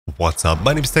What's up,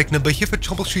 my name is TechNumber here for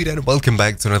TroubleChute and welcome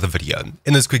back to another video.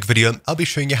 In this quick video, I'll be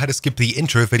showing you how to skip the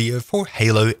intro video for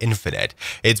Halo Infinite.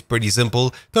 It's pretty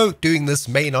simple, though doing this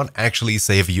may not actually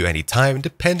save you any time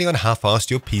depending on how fast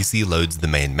your PC loads the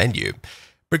main menu.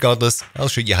 Regardless, I'll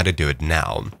show you how to do it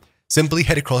now. Simply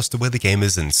head across to where the game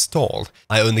is installed.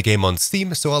 I own the game on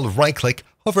Steam, so I'll right-click,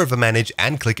 hover over Manage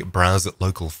and click Browse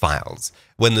Local Files.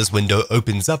 When this window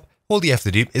opens up, all you have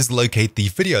to do is locate the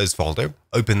videos folder,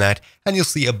 open that, and you'll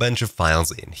see a bunch of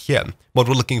files in here. What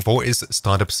we're looking for is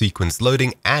startup sequence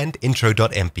loading and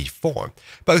intro.mp4.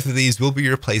 Both of these we'll be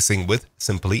replacing with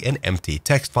simply an empty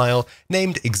text file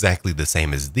named exactly the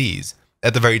same as these.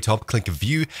 At the very top, click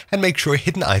View and make sure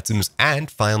hidden items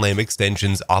and file name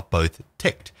extensions are both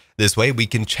ticked. This way we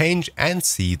can change and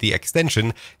see the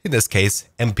extension, in this case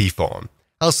mp4.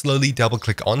 I'll slowly double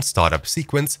click on startup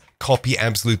sequence, copy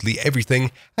absolutely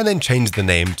everything, and then change the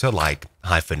name to like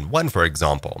 -1 for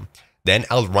example. Then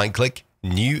I'll right click,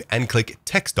 new, and click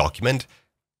text document,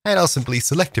 and I'll simply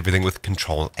select everything with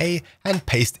Ctrl A and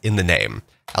paste in the name.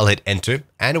 I'll hit enter,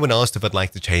 and when asked if I'd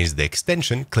like to change the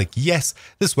extension, click yes.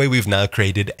 This way we've now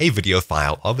created a video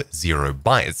file of 0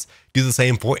 bytes. Do the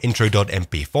same for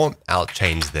intro.mp4, I'll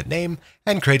change the name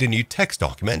and create a new text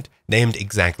document named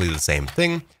exactly the same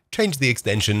thing, change the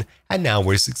extension, and now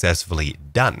we're successfully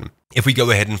done. If we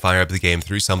go ahead and fire up the game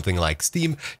through something like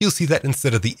Steam, you'll see that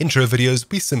instead of the intro videos,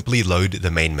 we simply load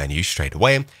the main menu straight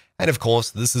away. And of course,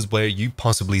 this is where you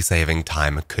possibly saving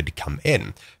time could come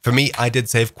in. For me, I did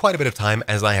save quite a bit of time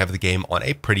as I have the game on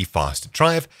a pretty fast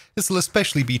drive. This will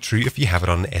especially be true if you have it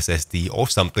on an SSD or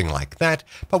something like that,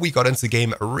 but we got into the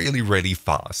game really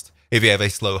fast. If you have a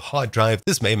slow hard drive,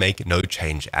 this may make no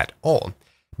change at all.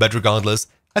 But regardless,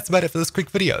 that's about it for this quick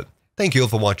video. Thank you all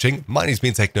for watching. My name's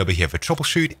been TechNumber here for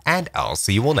TroubleChute, and I'll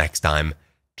see you all next time.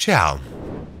 Ciao.